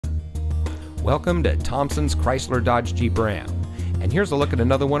Welcome to Thompson's Chrysler Dodge Jeep Ram. And here's a look at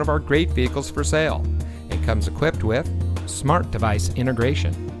another one of our great vehicles for sale. It comes equipped with smart device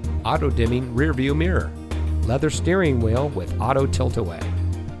integration, auto-dimming rear view mirror, leather steering wheel with auto tilt-away,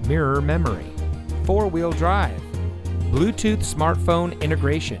 mirror memory, four-wheel drive, Bluetooth smartphone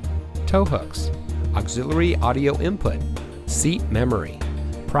integration, tow hooks, auxiliary audio input, seat memory,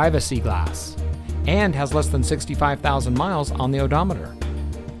 privacy glass, and has less than 65,000 miles on the odometer.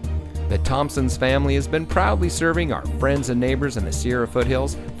 The Thompsons family has been proudly serving our friends and neighbors in the Sierra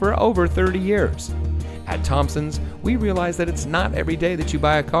foothills for over 30 years. At Thompsons, we realize that it's not every day that you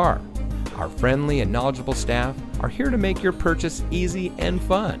buy a car. Our friendly and knowledgeable staff are here to make your purchase easy and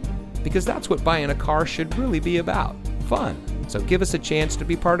fun, because that's what buying a car should really be about, fun. So give us a chance to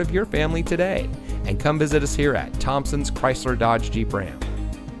be part of your family today and come visit us here at Thompson's Chrysler Dodge Jeep Ram.